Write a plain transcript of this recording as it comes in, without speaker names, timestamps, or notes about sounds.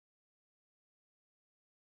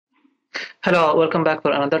Hello, welcome back for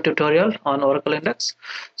another tutorial on Oracle Index.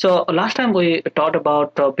 So last time we talked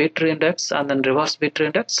about B-tree index and then reverse B-tree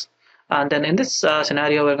index, and then in this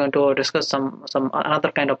scenario we're going to discuss some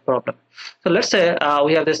another kind of problem. So let's say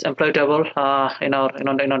we have this employee table in our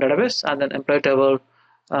database, and then employee table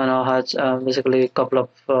has basically a couple of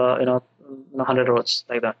 100 rows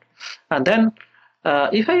like that, and then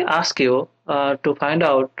if I ask you to find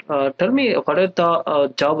out, tell me what is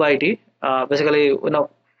the job ID, basically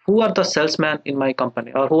who are the salesmen in my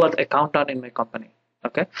company or who are the accountant in my company.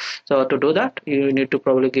 Okay, so to do that you need to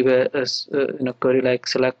probably give a query like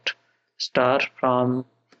select star from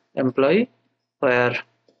employee where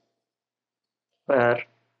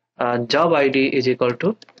job ID is equal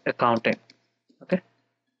to accounting. Okay,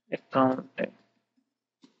 accounting.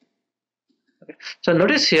 Okay. So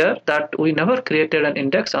notice here that we never created an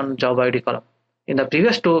index on job ID column. In the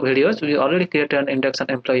previous two videos, we already created an index on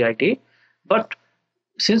employee ID, but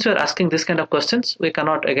since we are asking this kind of questions, we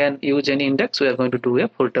cannot again use any index. We are going to do a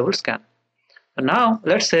full table scan. So now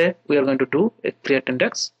let's say we are going to do a create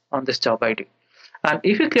index on this job ID. And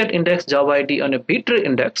if you create index job ID on a B-tree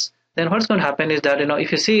index, then what's going to happen is that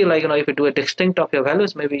if you see if you do a distinct of your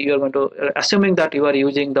values, maybe you are going to assuming that you are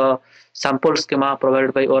using the sample schema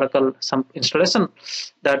provided by Oracle some installation,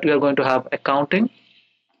 that you are going to have accounting,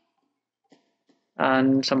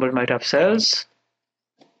 and somebody might have sales,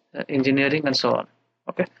 engineering, and so on.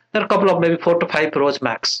 Okay, there are a couple of maybe 4 to 5 rows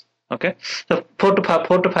max. Okay, so four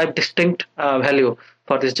to five distinct value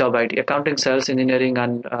for this job ID: accounting, sales, engineering,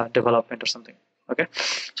 and development or something. Okay,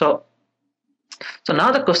 so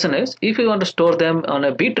now the question is, if you want to store them on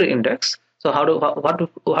a B-tree index, so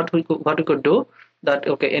what we could do that?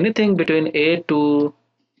 Okay, anything between A to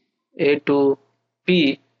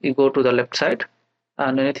P, you go to the left side,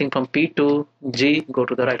 and anything from P to G go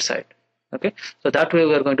to the right side. Okay, so that way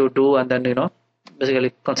we are going to do, and then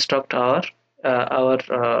basically construct our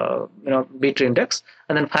B-tree index,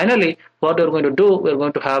 and then finally what we're going to do, we're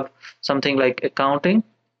going to have something like accounting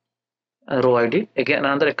row ID, again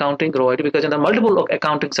another accounting row ID, because in the multiple of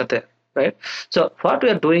accountings are there, right? So what we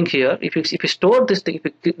are doing here, if you store this thing,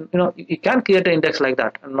 if you can create an index like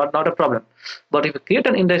that, and not a problem. But if you create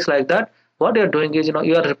an index like that, what you are doing is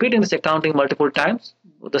you are repeating this accounting multiple times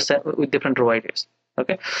with different row IDs.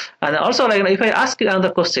 Okay, and also if I ask you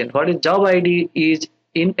another question, what is job ID is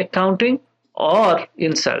in accounting or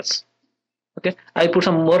in sales? Okay, I put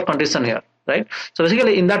some more condition here, right? So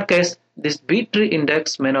basically in that case, this B-tree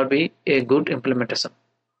index may not be a good implementation.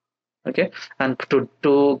 Okay, and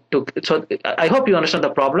so I hope you understand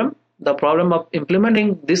the problem of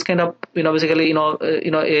implementing this kind of basically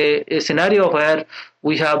a scenario where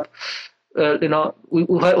we have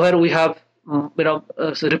where we have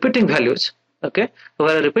repeating values. Okay,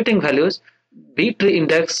 where repeating values, B-tree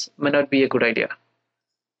index may not be a good idea.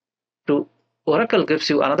 To Oracle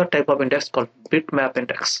gives you another type of index called Bitmap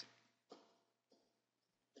index.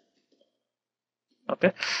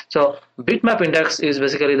 Okay, so Bitmap index is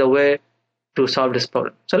basically the way to solve this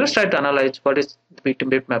problem. So let's try to analyze what is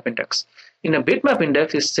Bitmap index. In a Bitmap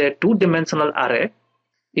index is a two-dimensional array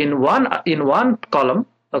in one column.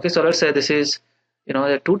 Okay, so let's say this is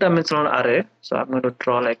a two-dimensional array. So I'm going to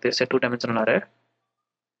draw like this, a two-dimensional array.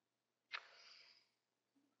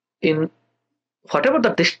 In whatever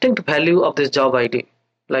the distinct value of this job ID,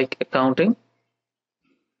 like accounting,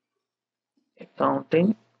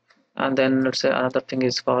 and then let's say another thing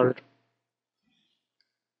is called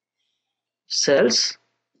sales,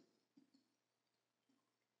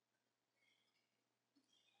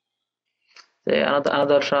 say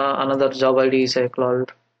another job ID is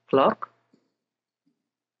called clerk.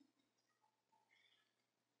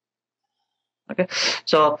 Okay,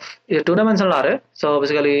 so a two-dimensional array. So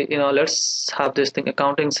basically let's have this thing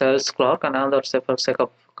accounting, sales, clerk, and another, say for sake of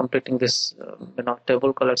completing this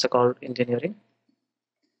table, let's say called engineering.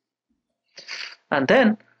 And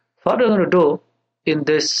then what we're going to do in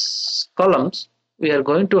this columns, we are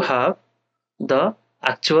going to have the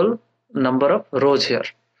actual number of rows here.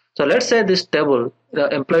 So let's say this table, the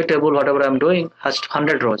employee table, whatever I'm doing, has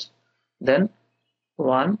 100 rows. Then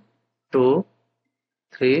 1, 2,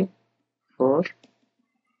 3, 4,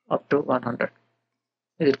 up to 100.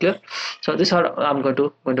 Is it clear? So this is how I'm going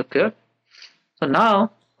to clear. So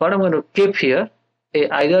now what I'm going to keep here,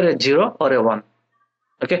 either a 0 or a 1.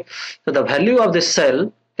 Okay, so the value of this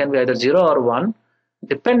cell can be either 0 or 1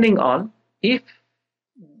 depending on if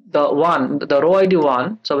the row ID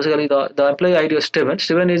 1. So basically the employee ID is Steven.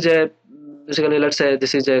 Steven is basically, let's say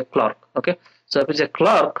this is a clerk. Okay, so if it's a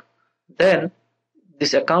clerk, then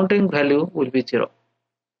this accounting value will be 0,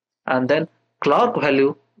 and then clerk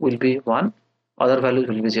value will be 1, other values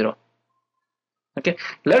will be 0. Okay,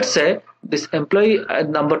 let's say this employee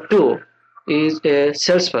number 2 is a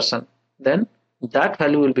salesperson, then that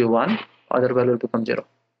value will be 1, other value will become 0.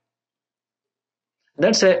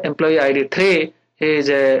 Let's say employee ID 3 is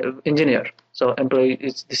a engineer, so employee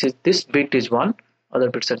is this bit is 1, other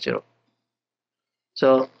bits are 0.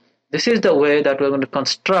 So this is the way that we're going to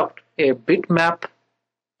construct a bitmap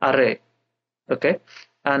array. Okay,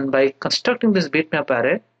 and by constructing this bitmap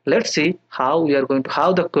array, let's see how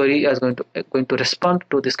the query is going to respond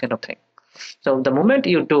to this kind of thing. So the moment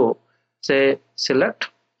you do, say, select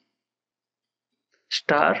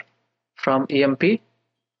star from emp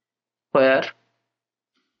where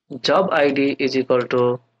job id is equal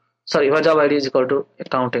to where job id is equal to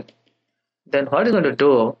accounting, then what it's going to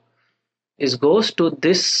do is going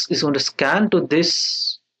to scan to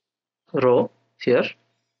this row here.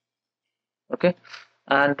 Okay,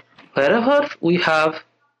 and wherever we have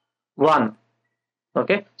 1,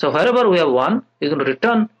 okay, so wherever we have 1 is going to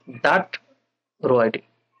return that row id.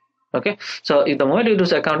 Okay, so if the moment you do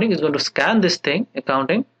accounting, it's going to scan this thing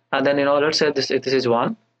accounting, and then let's say this is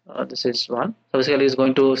 1, this is 1, so basically it's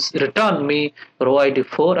going to return me row id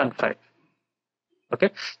 4 and 5. Okay,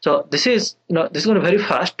 so this is this is going to be very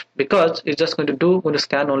fast because it's just going to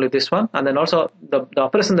scan only this one, and then also the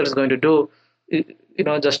operation that is going to do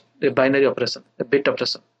just a binary operation, a bit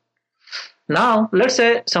operation. Now let's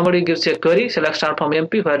say somebody gives you a query, select star from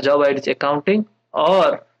MP where job ID is accounting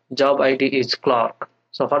or job ID is clerk.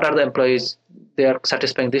 So what are the employees? They are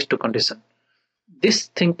satisfying these two conditions. This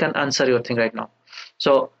thing can answer your thing right now.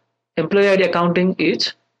 So employee ID accounting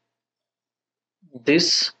is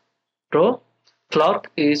this row, clerk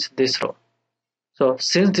is this row. So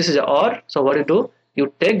since this is a OR, so what you do,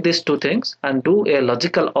 you take these two things and do a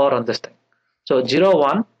logical OR on this thing. So 0,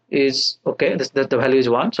 1 is okay, the value is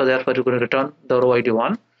 1, so therefore you're going to return the row ID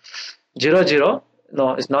 1. 0, 0,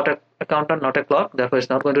 no, it's not a accountant, not a clerk, therefore it's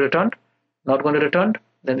not going to return,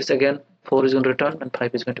 then it's again 4 is going to return and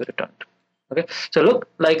 5 is going to be returned. Okay, so look,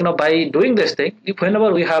 like by doing this thing, if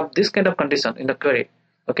whenever we have this kind of condition in the query,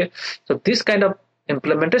 okay, so this kind of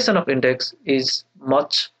implementation of index is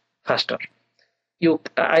much faster.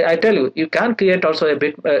 I tell you, you can create also a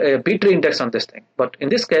B-tree index on this thing, but in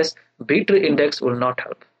this case, B-tree index will not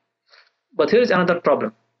help. But here is another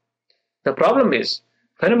problem. The problem is,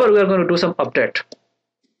 whenever we are going to do some update,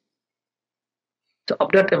 to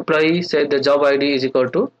update employee, say the job ID is equal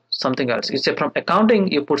to something else. You say from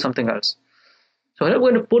accounting, you put something else. So when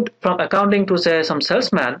we're going to put from accounting to say some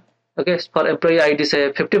salesman, okay, for employee ID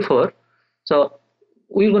say 54, so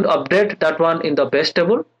we're going to update that one in the base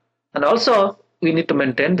table, and also we need to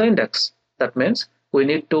maintain the index. That means we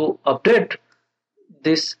need to update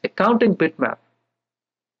this accounting bitmap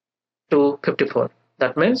to 54.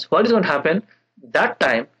 That means what is going to happen that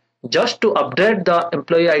time, just to update the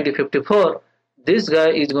employee ID 54, this guy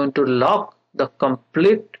is going to lock the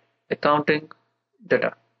complete accounting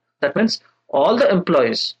data. That means all the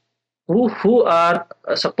employees who are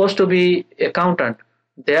supposed to be accountant,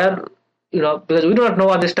 they are because we do not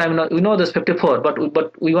know at this time, we know this 54, but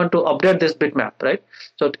we want to update this bitmap, right?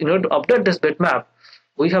 So in order to update this bitmap,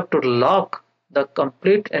 we have to lock the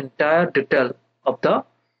complete entire detail of the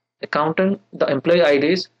accountant, the employee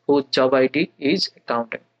IDs whose job ID is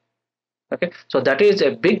accounting. Okay, so that is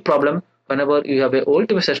a big problem whenever you have a old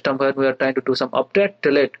TV system where we are trying to do some update,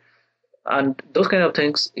 delete, and those kind of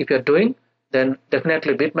things. If you are doing, then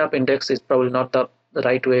definitely bitmap index is probably not the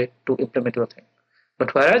right way to implement your thing.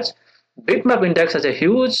 But whereas bitmap index has a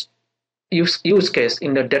huge use case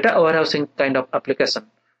in the data warehousing kind of application,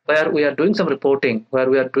 where we are doing some reporting, where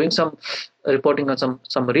we are doing some reporting on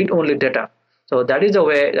some read-only data. So that is a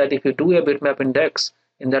way that if you do a bitmap index,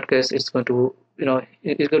 in that case, it's going to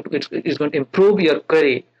it's going to improve your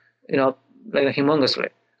query, like a humongous way.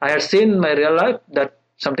 I had seen in my real life that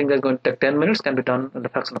something that's going to take 10 minutes can be done in a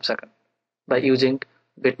fraction of a second by using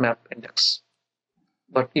bitmap index.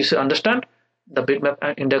 But you should understand the bitmap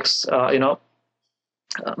index,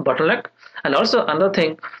 bottleneck. And also another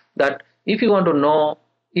thing, that if you want to know,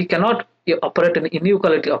 you cannot operate in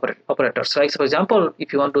inequality operators. Like, so for example,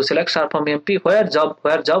 if you want to select star from MP where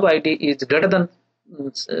job ID is greater than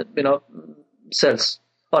cells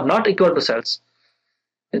or not equal to cells,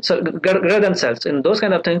 so greater than cells, in those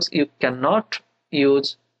kind of things you cannot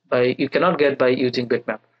get by using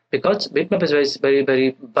bitmap, because bitmap is very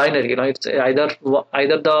very binary. It's either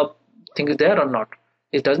the thing is there or not.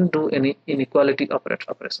 It doesn't do any inequality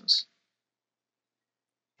operations.